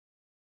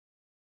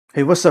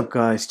Hey, what's up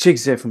guys,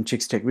 Chigs here from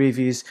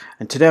chigztechreviews,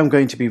 and today I'm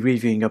going to be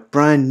reviewing a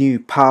brand new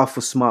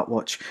powerful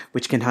smartwatch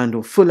which can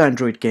handle full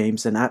Android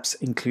games and apps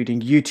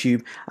including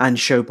YouTube and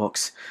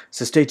Showbox.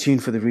 So stay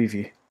tuned for the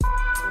review.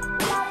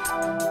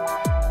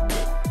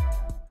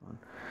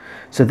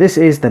 So this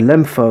is the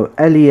LEMFO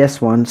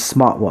LES1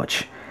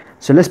 smartwatch.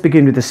 So let's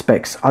begin with the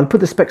specs. I'll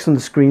put the specs on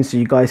the screen so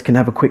you guys can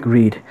have a quick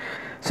read.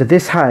 So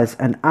this has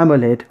an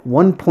AMOLED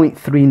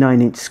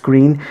 1.39 inch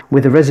screen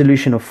with a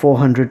resolution of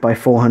 400 by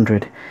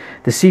 400.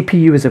 The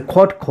CPU is a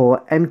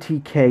quad-core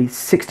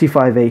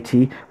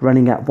MTK6580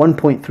 running at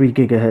 1.3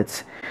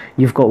 GHz.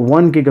 You've got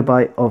 1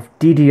 GB of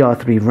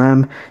DDR3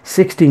 RAM,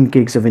 16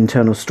 gigs of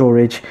internal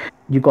storage.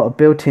 You've got a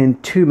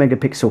built-in 2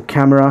 megapixel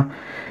camera.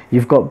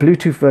 You've got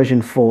Bluetooth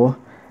version 4,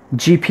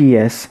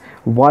 GPS,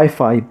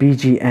 Wi-Fi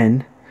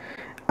BGN,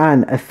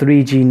 and a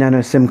 3G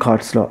Nano SIM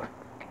card slot.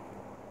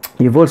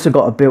 You've also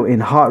got a built-in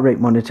heart rate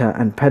monitor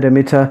and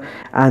pedometer,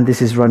 and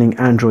this is running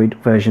Android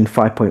version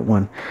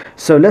 5.1.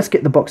 So let's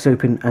get the box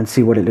open and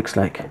see what it looks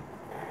like.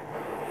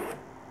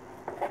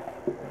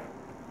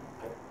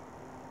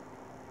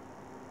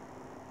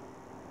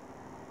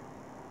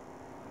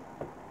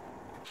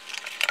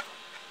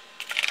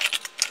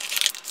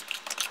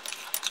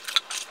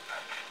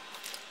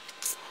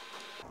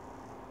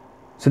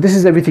 So this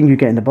is everything you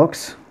get in the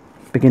box,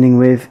 beginning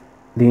with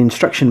the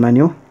instruction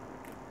manual.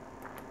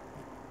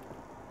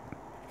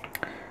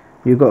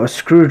 You've got a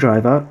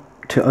screwdriver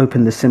to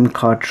open the SIM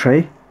card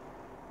tray.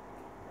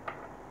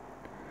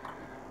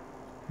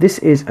 This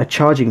is a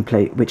charging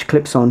plate which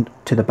clips on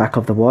to the back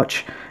of the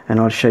watch, and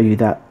I'll show you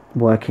that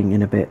working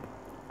in a bit.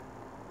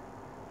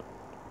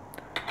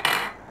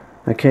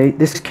 Okay,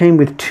 this came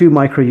with two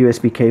micro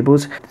USB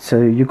cables,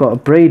 so you've got a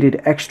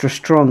braided extra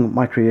strong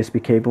micro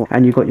USB cable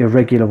and you've got your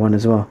regular one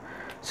as well.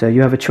 So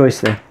you have a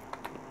choice there.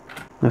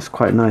 That's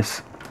quite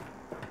nice.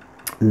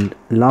 And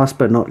last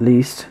but not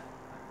least,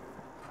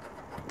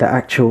 the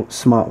actual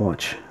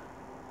smartwatch.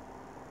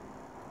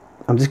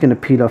 I'm just going to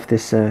peel off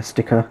this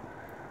sticker.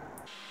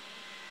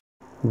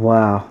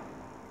 Wow,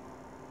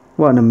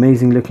 what an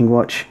amazing looking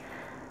watch.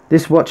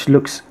 This watch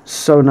looks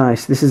so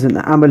nice. This is an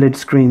AMOLED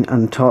screen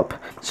on top.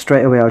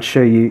 Straight away I'll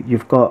show you.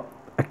 You've got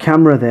a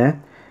camera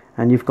there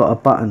and you've got a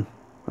button.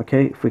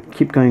 Okay, if we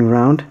keep going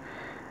around,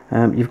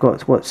 you've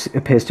got what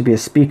appears to be a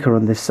speaker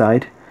on this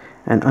side,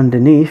 and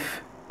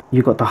underneath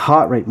you've got the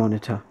heart rate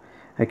monitor.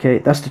 Okay,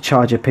 that's the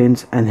charger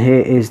pins, and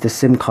here is the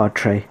SIM card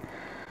tray.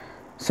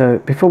 So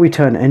before we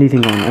turn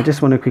anything on, I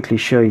just want to quickly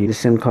show you the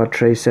SIM card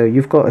tray. So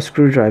you've got a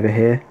screwdriver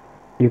here.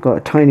 You've got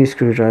a tiny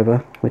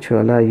screwdriver which will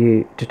allow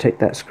you to take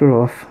that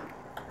screw off.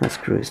 That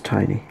screw is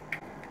tiny.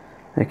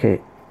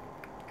 Okay,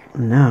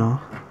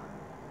 now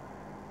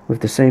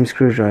with the same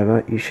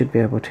screwdriver you should be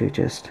able to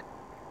just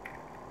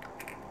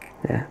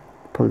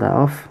pull that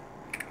off.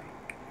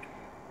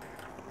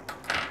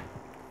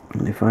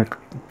 And if I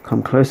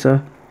come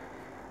closer,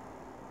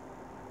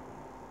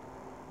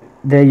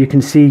 there you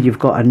can see you've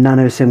got a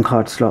Nano SIM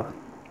card slot.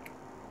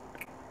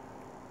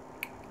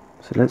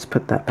 So let's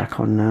put that back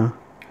on now.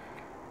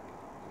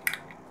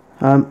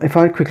 If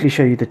I quickly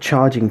show you the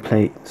charging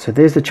plate. So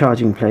there's the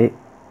charging plate.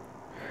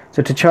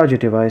 So to charge your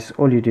device,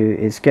 all you do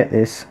is get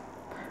this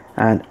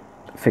and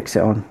fix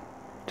it on,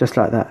 just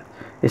like that.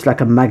 It's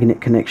like a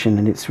magnet connection,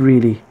 and it's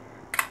really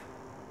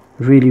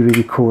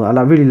cool.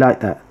 I really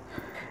like that.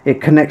 It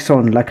connects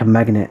on like a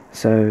magnet,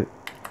 so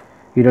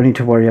you don't need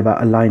to worry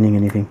about aligning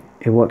anything.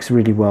 It works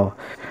really well.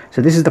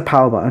 So this is the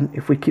power button.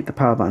 If we keep the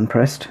power button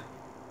pressed,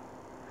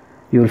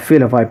 you'll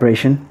feel a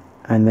vibration,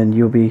 and then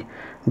you'll be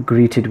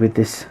greeted with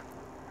this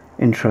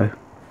intro.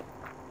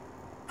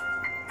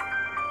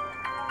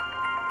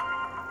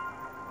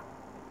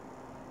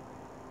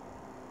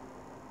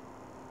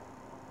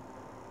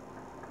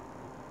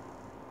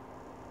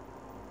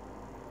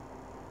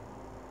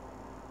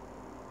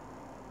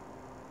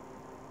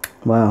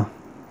 Wow.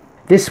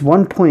 This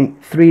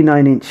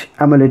 1.39 inch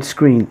AMOLED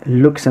screen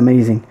looks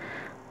amazing.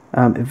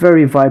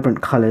 Very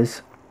vibrant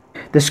colors.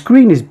 The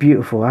screen is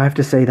beautiful, I have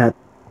to say that.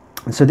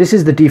 So this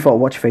is the default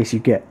watch face you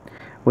get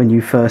when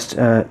you first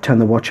turn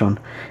the watch on.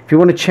 If you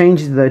want to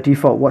change the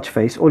default watch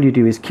face, all you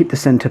do is keep the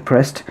center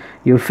pressed.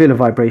 You'll feel a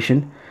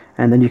vibration,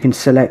 and then you can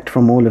select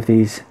from all of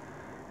these,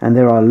 and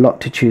there are a lot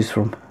to choose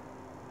from.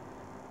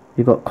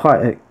 You've got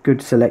quite a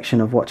good selection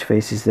of watch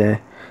faces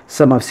there.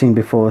 Some I've seen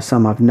before,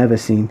 some I've never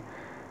seen.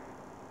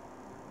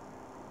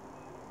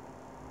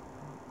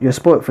 You're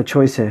spoilt for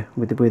choice here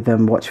with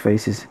watch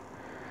faces.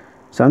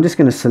 So I'm just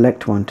going to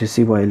select one to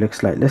see what it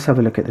looks like. Let's have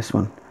a look at this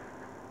one.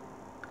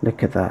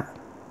 Look at that.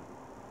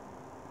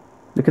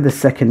 Look at the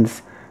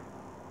seconds.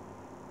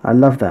 I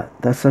love that.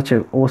 That's such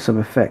an awesome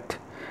effect.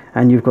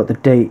 And you've got the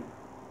date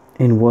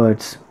in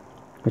words,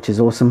 which is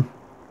awesome.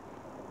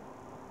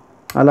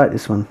 I like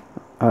this one.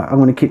 I'm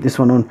going to keep this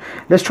one on.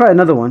 Let's try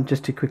another one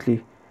just to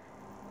quickly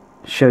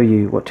show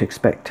you what to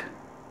expect.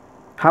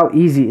 How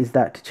easy is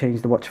that to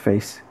change the watch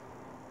face?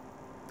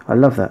 I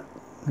love that.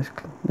 Let's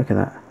look at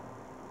that.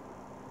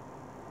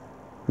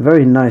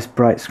 Very nice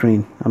bright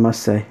screen, I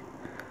must say.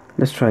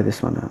 Let's try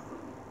this one out.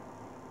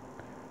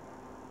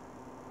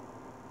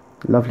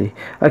 lovely.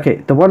 Okay,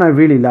 the one I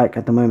really like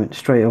at the moment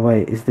straight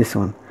away is this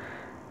one,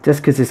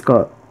 just because it's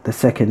got the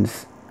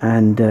seconds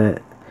and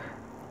the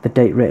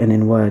date written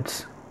in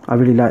words. I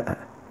really like that.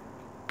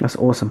 That's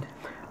awesome.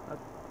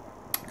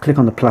 Click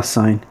on the plus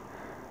sign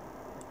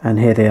and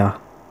here they are.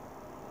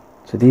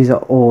 So these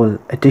are all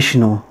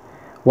additional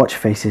watch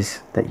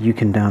faces that you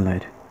can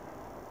download,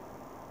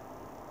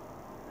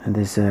 and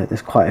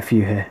there's quite a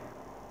few here.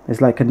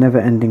 There's like a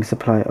never-ending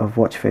supply of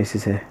watch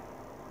faces here.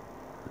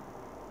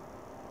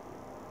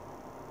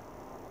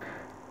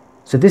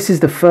 So this is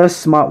the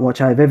first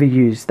smartwatch I've ever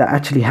used that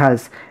actually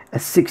has a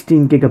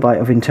 16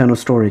 gigabyte of internal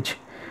storage.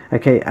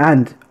 Okay,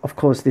 and of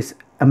course this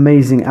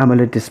amazing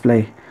AMOLED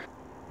display.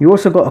 You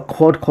also got a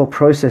quad-core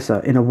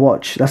processor in a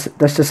watch. That's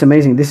just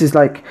amazing. This is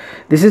like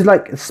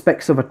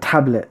specs of a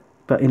tablet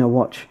but in a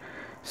watch.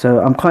 So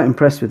I'm quite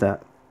impressed with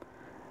that.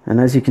 And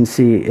as you can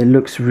see, it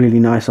looks really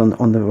nice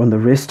on the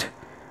wrist.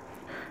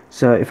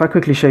 So if I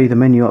quickly show you the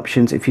menu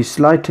options, if you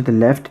slide to the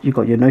left, you've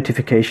got your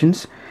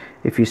notifications.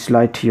 If you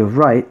slide to your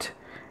right,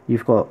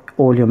 you've got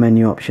all your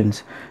menu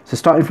options. So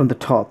starting from the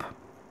top,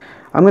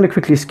 I'm going to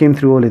quickly skim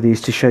through all of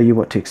these to show you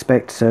what to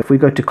expect. So if we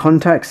go to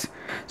contacts,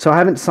 so I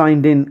haven't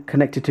signed in,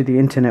 connected to the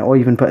internet, or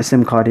even put a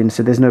SIM card in,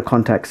 so there's no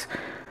contacts.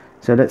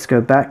 So let's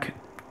go back,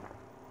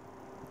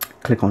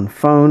 click on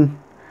phone,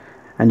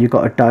 and you've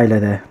got a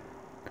dialer there.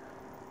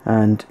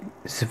 And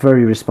it's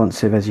very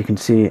responsive, as you can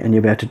see, and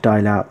you'll be able to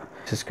dial out.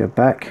 Just go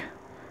back.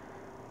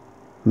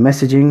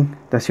 Messaging,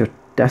 that's your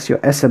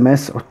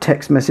SMS or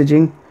text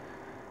messaging,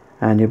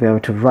 and you'll be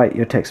able to write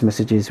your text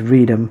messages,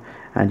 read them,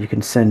 and you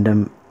can send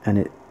them, and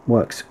it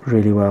works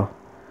really well.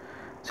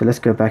 So let's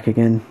go back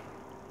again.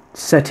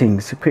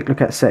 Settings, a quick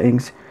look at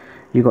settings.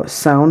 You got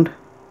sound,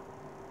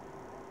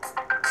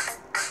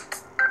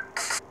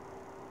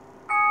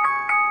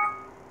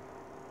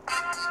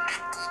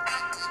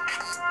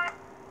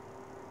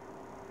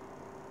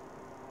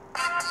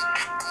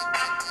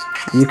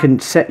 you can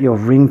set your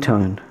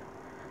ringtone.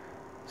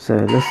 So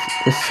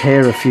let's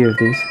hear a few of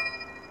these.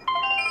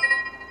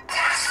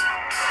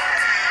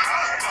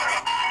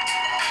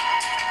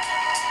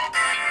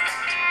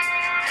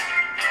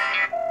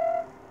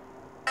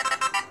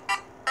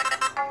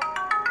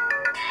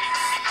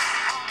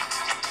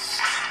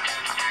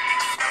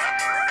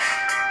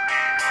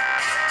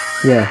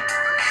 Yeah,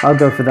 I'll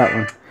go for that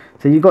one.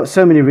 So you've got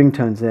so many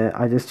ringtones there.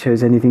 I just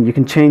chose anything. You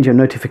can change your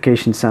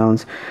notification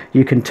sounds.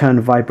 You can turn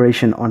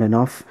vibration on and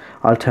off.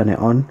 I'll turn it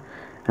on.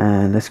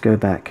 And let's go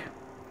back.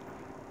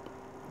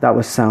 That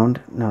was sound.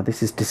 Now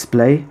this is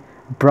display.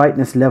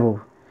 Brightness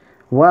level.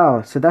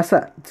 Wow, so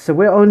so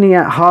we're only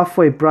at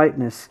halfway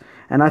brightness,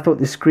 and I thought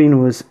the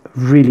screen was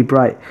really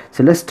bright.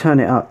 So let's turn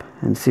it up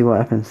and see what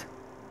happens.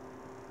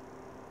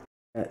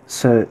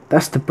 So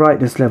that's the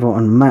brightness level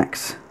on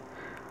max.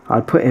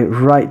 I'll put it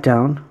right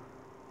down,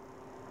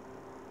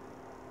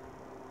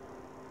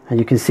 and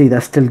you can see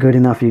that's still good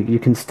enough. You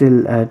can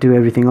still do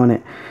everything on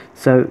it.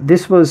 So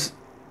this was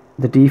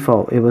the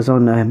default. It was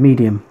on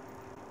medium.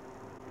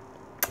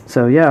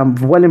 So yeah, I'm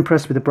well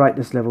impressed with the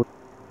brightness level.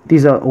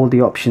 These are all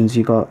the options.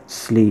 You got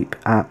sleep,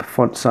 app,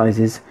 font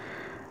sizes.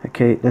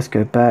 Okay, let's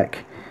go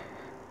back.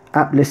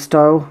 App list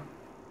style.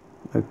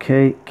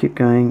 Okay, keep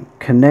going.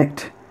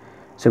 Connect.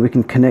 So we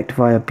can connect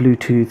via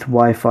Bluetooth,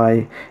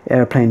 Wi-Fi,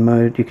 airplane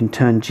mode. You can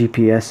turn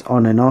GPS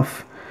on and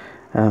off.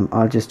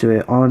 I'll just do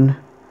it on.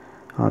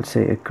 I'll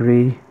say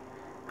agree.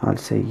 I'll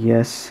say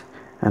yes.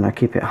 And I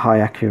keep it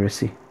high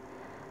accuracy.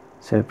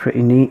 So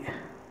pretty neat.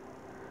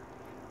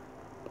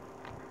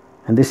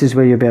 And this is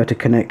where you'll be able to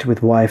connect with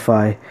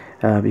Wi-Fi.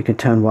 You can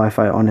turn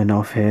Wi-Fi on and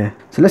off here.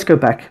 So let's go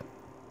back.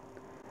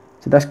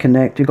 So that's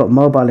connect. You've got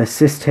mobile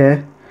assist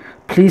here.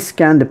 Please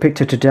scan the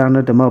picture to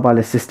download the mobile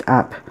assist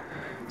app.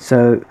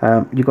 So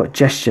you've got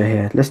gesture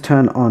here. Let's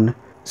turn on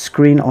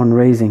screen on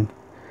raising.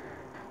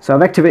 So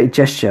I've activated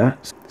gesture.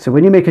 So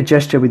when you make a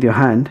gesture with your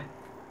hand,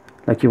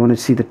 like you want to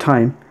see the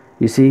time,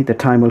 you see the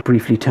time will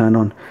briefly turn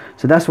on.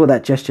 So that's what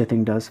that gesture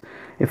thing does.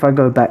 If I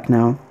go back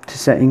now to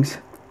settings,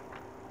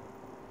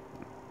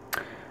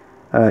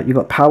 you've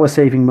got power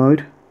saving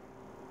mode.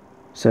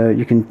 So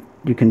you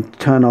can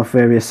turn off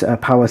various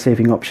power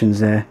saving options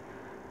there,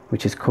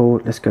 which is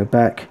cool. Let's go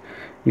back.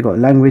 You've got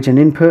language and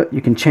input.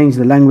 You can change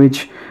the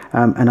language,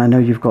 and I know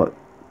you've got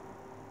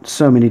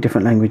so many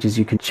different languages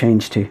you can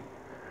change to.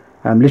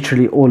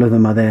 Literally all of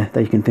them are there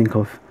that you can think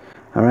of.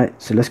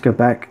 Alright, so let's go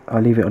back.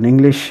 I'll leave it on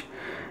English.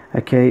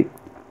 Okay,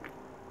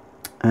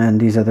 and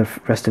these are the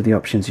rest of the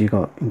options you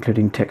got,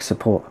 including text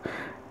support.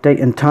 Date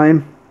and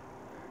time.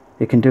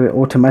 It can do it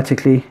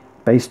automatically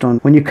based on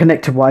when you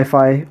connect to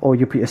Wi-Fi or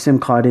you put your SIM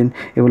card in,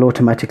 it will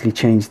automatically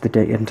change the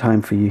date and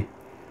time for you.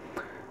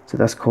 So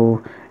that's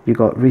cool. You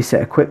got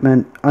reset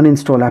equipment,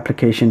 uninstall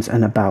applications,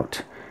 and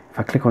about. If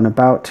I click on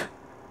about,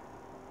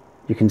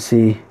 you can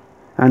see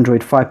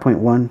Android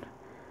 5.1,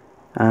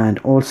 and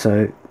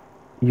also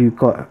you've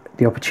got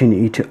the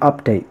opportunity to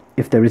update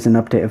if there is an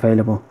update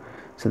available.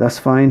 So that's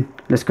fine.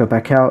 Let's go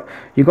back out.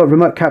 You've got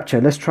remote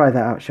capture. Let's try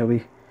that out, shall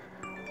we?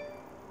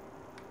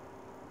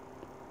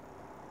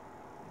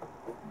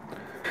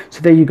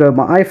 So there you go.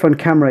 My iPhone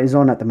camera is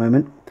on at the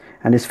moment,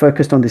 and it's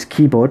focused on this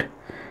keyboard.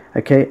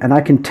 Okay, and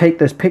I can take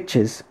those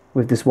pictures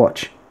with this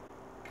watch.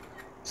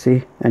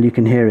 See, and you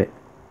can hear it.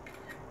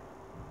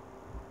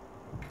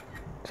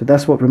 So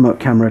that's what remote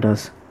camera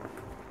does.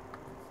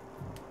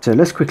 So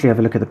let's quickly have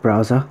a look at the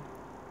browser.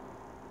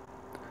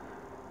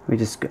 We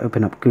just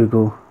open up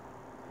Google,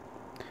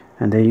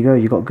 and there you go,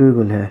 you got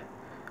Google here.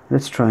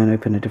 Let's try and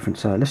open a different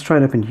site. Let's try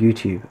and open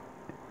YouTube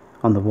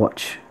on the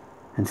watch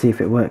and see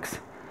if it works.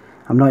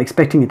 I'm not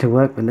expecting it to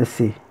work, but let's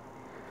see.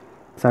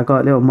 So I've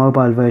got a little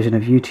mobile version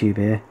of YouTube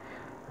here.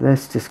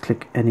 Let's just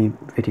click any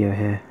video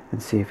here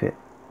and see if it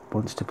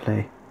wants to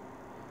play.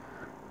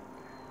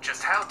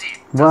 Just how deep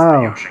does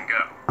the ocean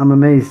go? I'm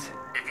amazed.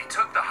 If you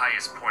took the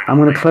highest point I'm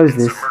going to close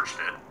this it,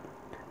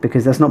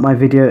 because that's not my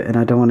video and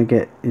I don't want to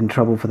get in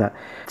trouble for that.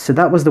 So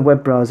that was the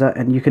web browser,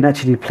 and you can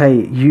actually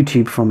play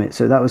YouTube from it.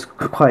 So that was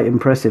quite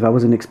impressive. I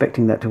wasn't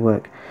expecting that to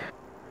work.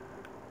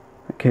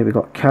 Okay, we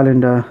got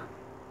calendar.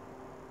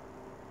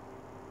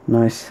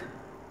 Nice.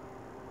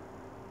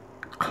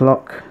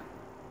 Clock.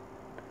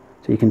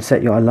 So you can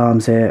set your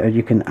alarms there, or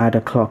you can add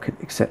a clock,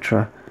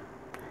 etc.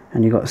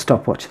 And you got a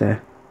stopwatch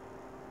there.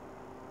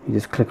 You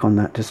just click on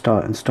that to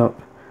start and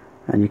stop,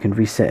 and you can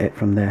reset it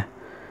from there.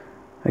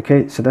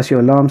 Okay, so that's your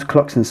alarms,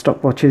 clocks and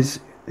stopwatches.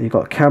 You've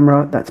got a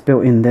camera that's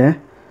built in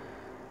there.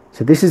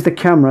 So this is the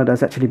camera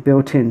that's actually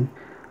built in.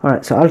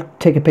 Alright, so I'll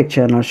take a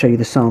picture and I'll show you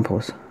the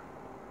samples.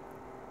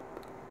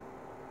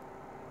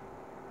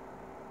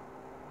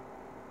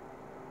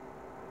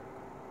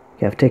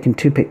 Okay, I've taken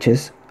 2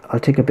 pictures. I'll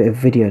take a bit of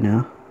video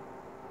now,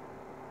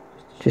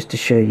 just to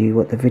show you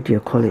what the video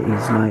quality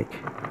is like.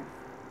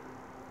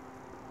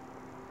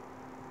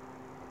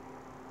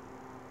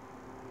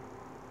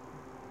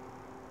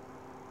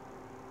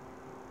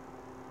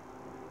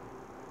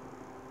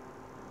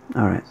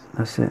 Alright,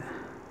 that's it.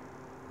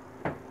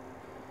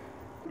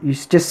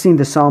 You've just seen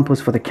the samples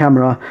for the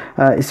camera.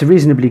 It's a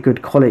reasonably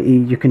good quality.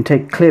 You can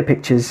take clear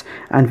pictures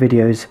and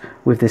videos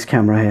with this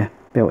camera here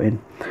built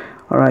in.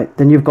 Alright,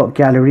 then you've got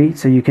gallery,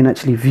 so you can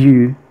actually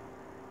view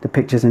the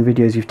pictures and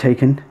videos you've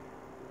taken,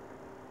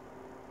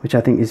 which I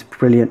think is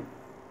brilliant.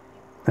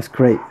 That's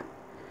great.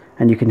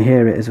 And you can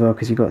hear it as well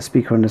because you've got a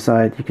speaker on the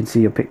side. You can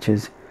see your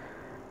pictures.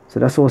 So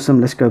that's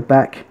awesome. Let's go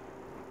back.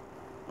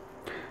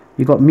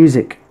 You've got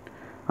music.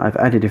 I've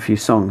added a few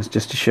songs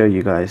just to show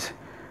you guys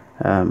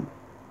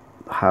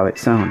how it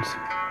sounds.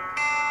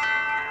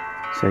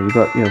 So you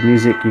got your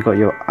music, you got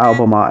your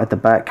album art at the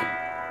back,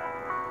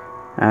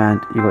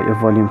 and you got your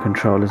volume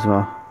control as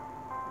well.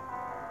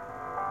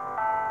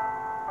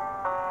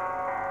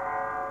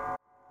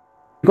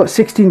 You've got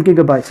 16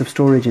 gigabytes of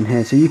storage in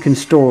here, so you can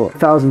store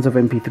thousands of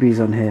MP3s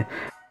on here.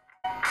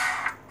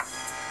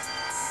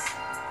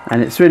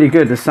 And it's really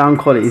good. The sound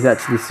quality is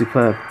actually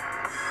superb.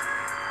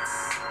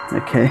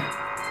 Okay.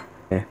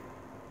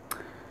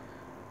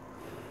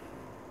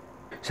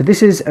 So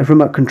this is a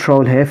remote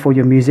control here for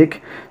your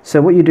music.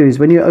 So what you do is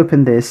when you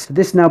open this,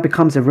 this now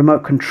becomes a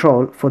remote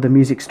control for the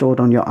music stored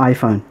on your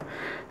iPhone.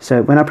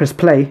 So when I press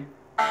play,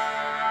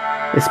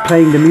 it's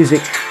playing the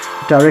music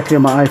directly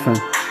on my iPhone.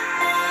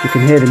 You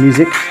can hear the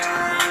music,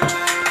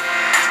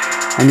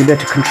 and you'll be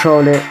able to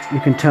control it. You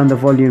can turn the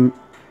volume.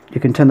 You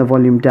can turn the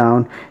volume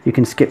down. You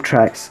can skip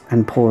tracks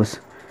and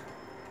pause.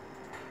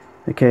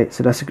 Okay,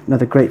 so that's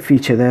another great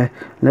feature there.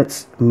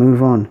 Let's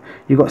move on.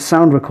 You've got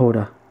sound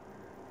recorder.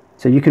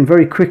 So you can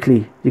very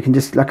quickly, you can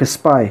just like a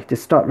spy,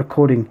 just start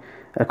recording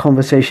a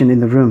conversation in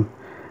the room,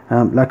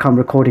 like I'm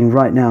recording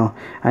right now.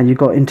 And you've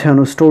got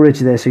internal storage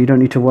there, so you don't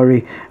need to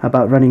worry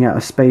about running out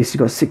of space.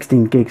 You've got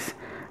 16 gigs.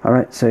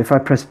 Alright, so if I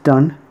press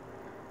done,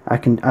 I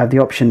have the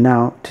option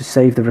now to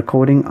save the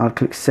recording. I'll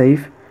click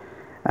save,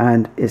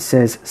 and it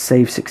says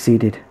save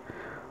succeeded.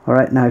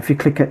 Alright, now if you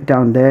click it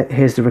down there,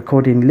 here's the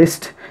recording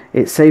list.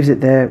 It saves it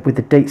there with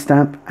the date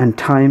stamp and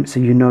time, so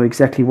you know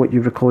exactly what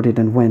you recorded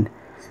and when.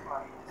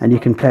 And you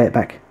can play it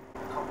back.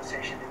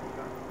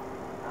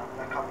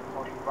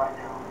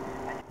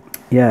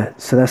 Yeah,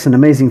 so that's an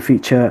amazing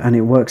feature, and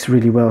it works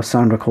really well,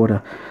 sound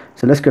recorder.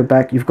 So let's go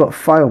back. You've got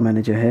file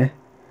manager here,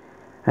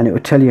 and it will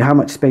tell you how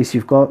much space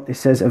you've got. It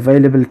says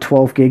available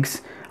 12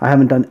 gigs. I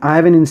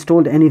haven't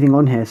installed anything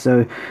on here,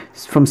 so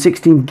from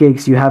 16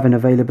 gigs you have an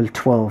available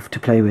 12 to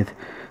play with.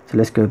 So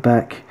let's go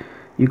back.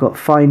 You've got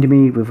find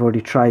me, we've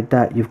already tried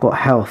that. You've got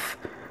health.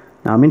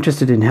 Now I'm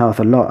interested in health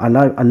a lot.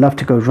 I love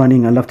to go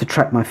running. I love to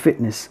track my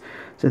fitness.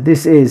 So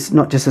this is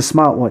not just a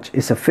smartwatch,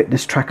 it's a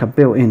fitness tracker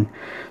built in.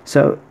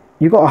 So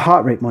you've got a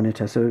heart rate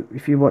monitor. So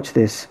if you watch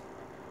this,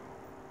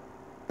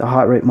 the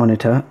heart rate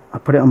monitor, I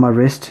put it on my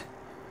wrist,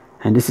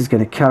 and this is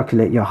going to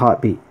calculate your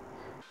heartbeat.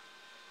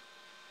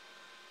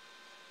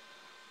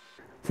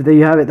 So there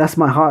you have it. That's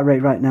my heart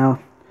rate right now.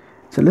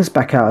 So let's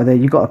back out of there.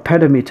 You've got a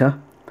pedometer,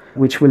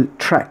 which will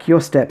track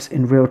your steps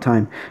in real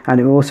time,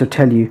 and it will also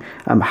tell you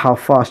how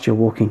fast you're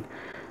walking.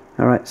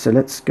 Alright, so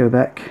let's go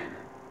back.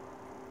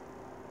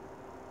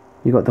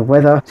 You got the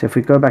weather. So if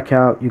we go back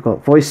out, you've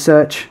got voice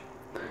search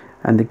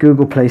and the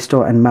Google Play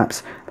Store and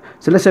maps.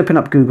 So let's open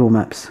up Google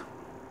Maps.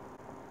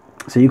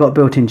 So you got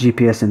built-in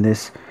GPS in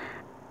this.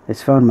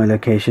 It's found my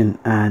location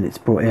and it's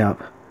brought it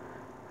up.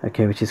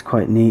 okay, which is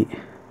quite neat.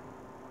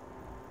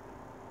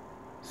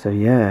 So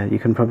yeah, you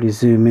can probably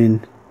zoom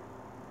in.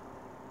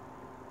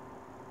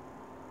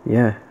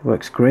 Yeah,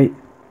 works great.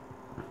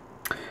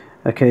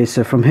 Okay,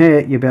 so from here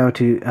you'll be able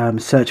to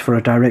search for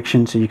a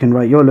direction, so you can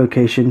write your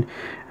location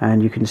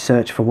and you can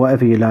search for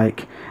whatever you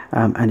like,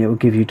 and it will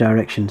give you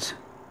directions.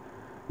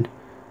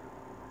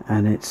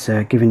 And it's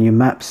giving you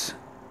maps.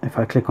 If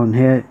I click on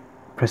here,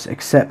 press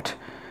accept,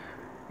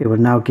 it will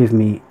now give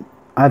me,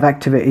 I've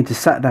activated the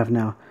sat nav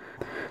now,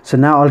 so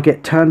now I'll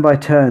get turn by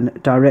turn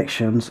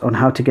directions on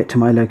how to get to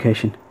my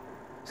location.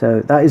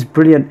 So that is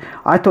brilliant.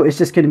 I thought it's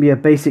just going to be a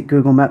basic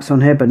Google Maps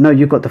on here, but no,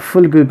 you've got the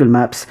full Google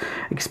Maps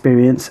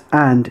experience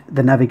and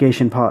the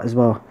navigation part as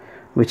well,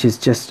 which is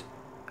just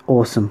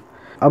awesome.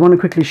 I want to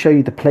quickly show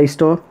you the Play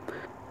Store.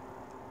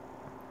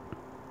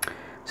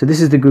 So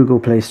this is the Google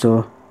Play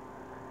Store,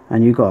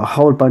 and you've got a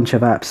whole bunch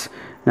of apps.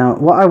 Now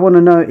what I want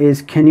to know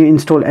is, can you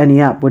install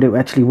any app? Would it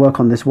actually work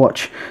on this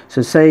watch?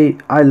 So say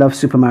I love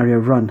Super Mario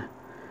Run.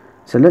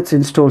 So let's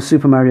install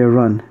Super Mario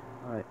Run.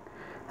 Alright,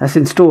 that's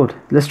installed.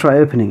 Let's try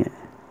opening it.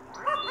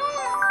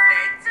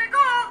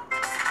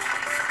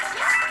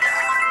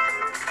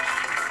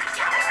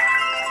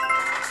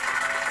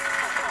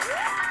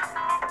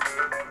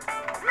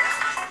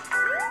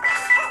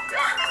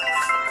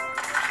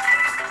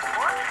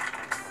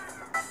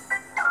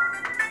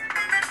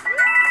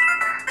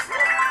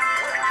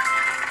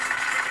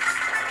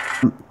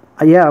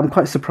 Yeah, I'm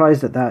quite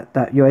surprised at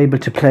that you're able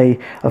to play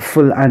a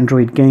full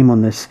Android game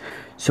on this.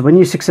 So when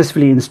you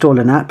successfully install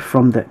an app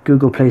from the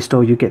Google Play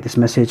Store, you get this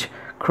message,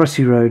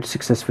 Crossy Road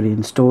successfully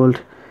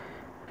installed.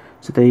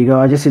 So there you go,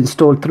 I just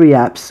installed 3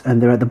 apps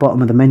and they're at the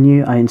bottom of the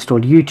menu. I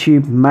installed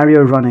YouTube,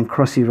 Mario Run and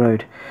Crossy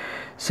Road.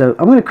 So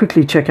I'm going to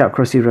quickly check out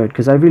Crossy Road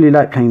because I really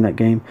like playing that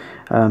game.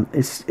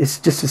 It's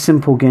just a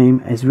simple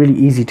game, it's really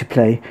easy to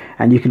play,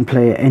 and you can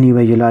play it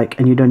anywhere you like,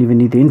 and you don't even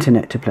need the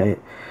internet to play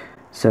it.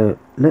 So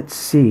let's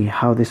see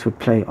how this would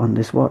play on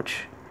this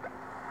watch.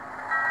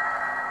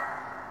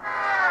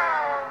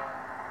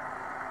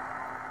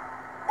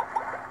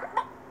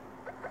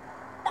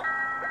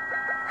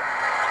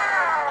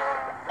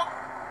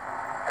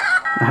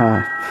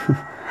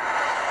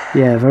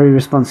 Yeah, very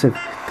responsive.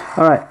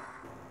 Alright,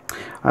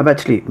 I've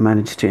actually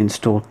managed to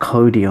install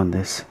Kodi on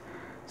this.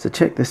 So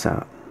check this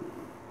out.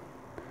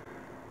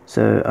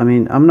 So I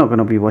mean, I'm not going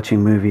to be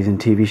watching movies and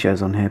TV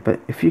shows on here, but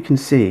if you can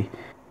see,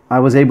 I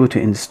was able to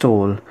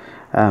install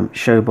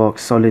Showbox,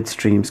 Solid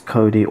Streams,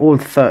 Kodi, all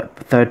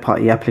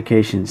third-party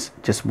applications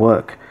just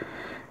work.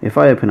 If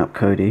I open up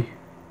Kodi,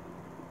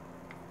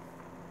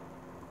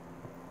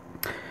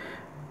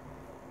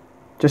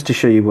 just to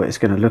show you what it's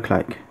going to look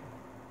like,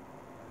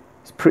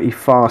 it's pretty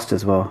fast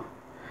as well.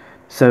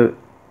 So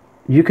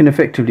you can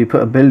effectively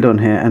put a build on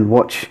here and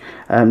watch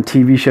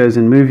TV shows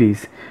and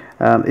movies.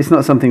 It's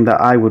not something that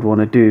I would want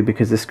to do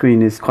because the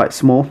screen is quite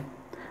small,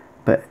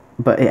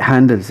 but it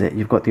handles it.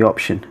 You've got the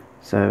option.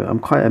 So I'm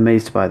quite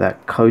amazed by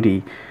that.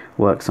 Kodi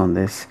works on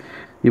this.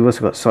 You've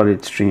also got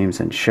Solid Streams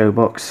and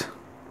Showbox.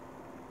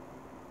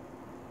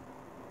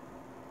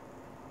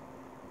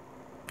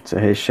 So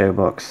here's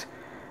Showbox.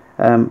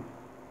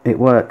 It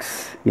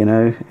works, you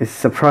know, it's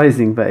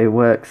surprising, but it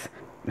works.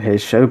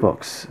 Here's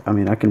Showbox. I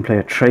mean, I can play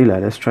a trailer.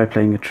 Let's try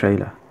playing a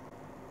trailer.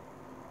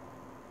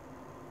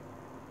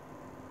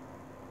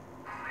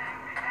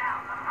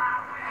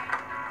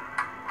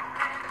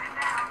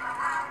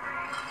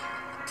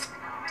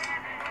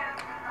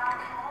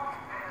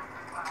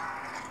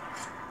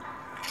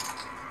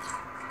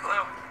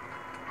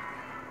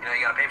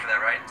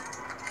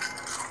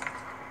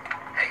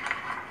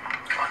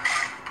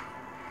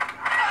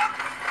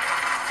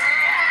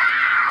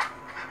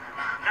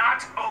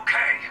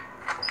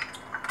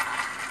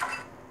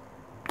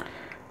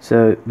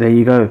 So there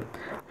you go.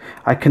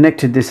 I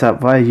connected this up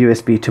via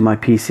USB to my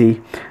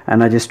PC,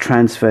 and I just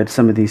transferred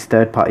some of these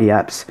third-party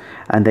apps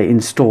and they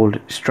installed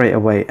straight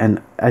away,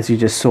 and as you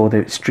just saw,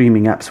 the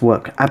streaming apps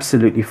work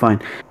absolutely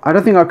fine. I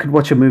don't think I could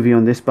watch a movie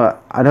on this,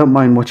 but I don't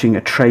mind watching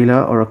a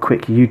trailer or a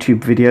quick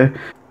YouTube video.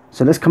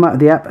 So let's come out of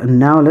the app and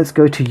now let's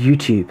go to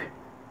YouTube.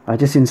 I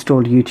just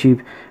installed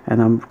YouTube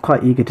and I'm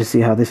quite eager to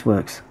see how this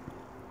works.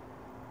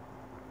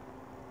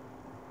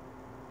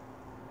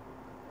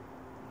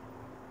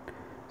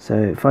 So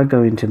if I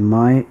go into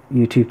my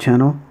YouTube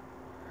channel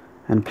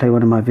and play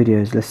one of my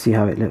videos, let's see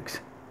how it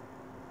looks.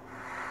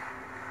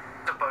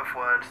 Of both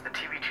worlds, the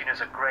TV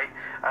tuners are great.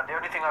 The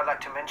only thing I'd like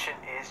to mention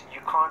is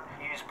you can't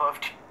use both.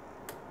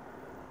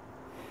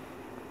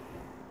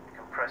 You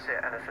can press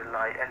it and it's a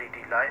light,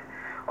 LED light.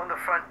 On the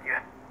front,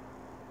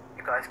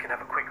 you guys can have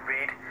a quick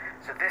read.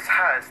 So this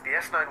has the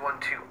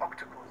S912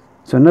 octa-core.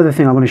 So another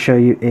thing I want to show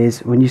you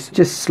is when you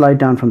just slide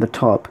down from the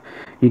top,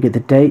 you get the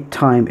date,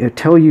 time. It will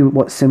tell you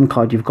what SIM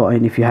card you've got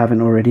in if you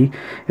haven't already.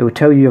 It will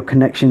tell you your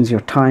connections,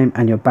 your time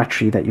and your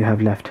battery that you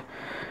have left.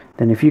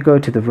 Then if you go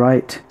to the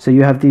right, so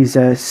you have these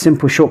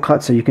simple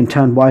shortcuts, so you can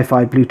turn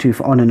Wi-Fi,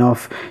 Bluetooth on and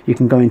off. You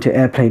can go into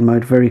airplane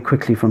mode very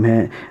quickly from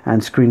here,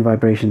 and screen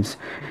vibrations.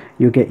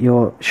 You'll get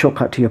your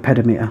shortcut to your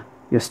pedometer,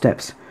 your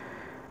steps.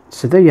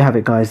 So there you have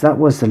it, guys. That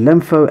was the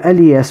LEMFO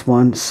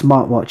LES1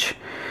 smartwatch.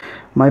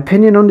 My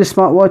opinion on this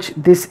smartwatch: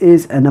 this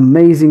is an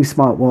amazing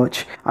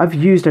smartwatch. I've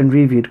used and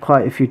reviewed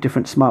quite a few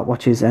different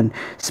smartwatches and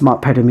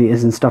smart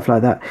pedometers and stuff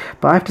like that,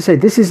 but I have to say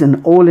this is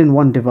an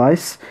all-in-one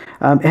device.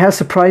 It has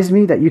surprised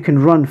me that you can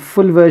run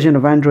full version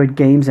of Android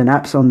games and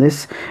apps on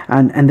this,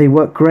 and they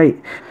work great.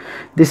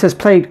 This has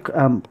played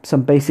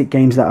some basic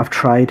games that I've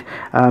tried,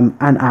 and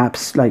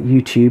apps like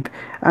YouTube,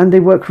 and they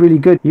work really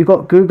good. You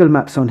got Google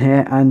Maps on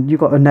here, and you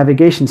got a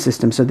navigation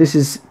system, so this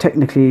is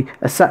technically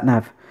a sat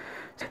nav.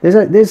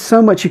 There's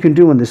so much you can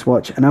do on this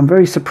watch, and I'm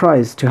very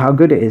surprised to how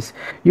good it is.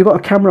 You got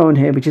a camera on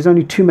here which is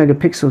only 2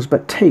 megapixels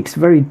but takes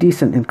very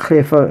decent and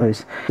clear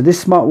photos. So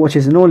this smartwatch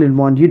is an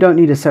all-in-one. You don't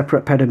need a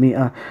separate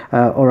pedometer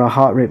or a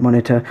heart rate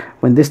monitor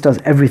when this does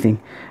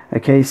everything.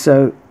 Okay,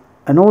 so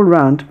an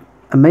all-round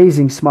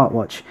amazing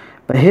smartwatch.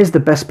 But here's the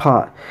best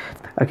part.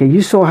 Okay,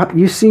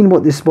 you've seen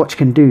what this watch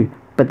can do,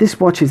 but this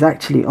watch is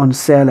actually on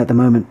sale at the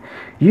moment.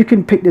 You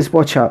can pick this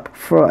watch up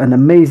for an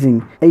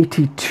amazing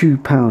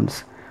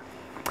 £82.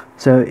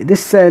 So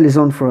this sale is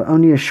on for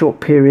only a short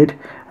period.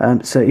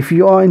 So if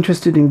you are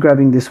interested in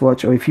grabbing this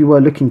watch, or if you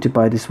were looking to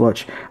buy this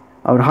watch,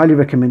 I would highly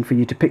recommend for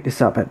you to pick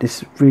this up at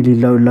this really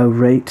low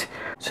rate.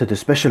 So the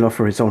special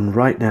offer is on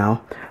right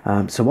now.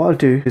 So what I'll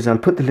do is I'll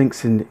put the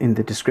links in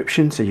the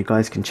description so you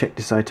guys can check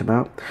this item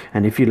out.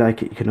 And if you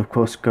like it, you can of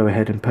course go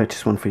ahead and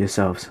purchase one for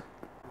yourselves.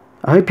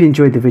 I hope you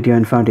enjoyed the video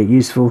and found it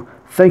useful.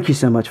 Thank you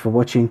so much for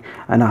watching,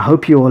 and I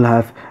hope you all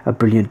have a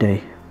brilliant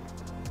day.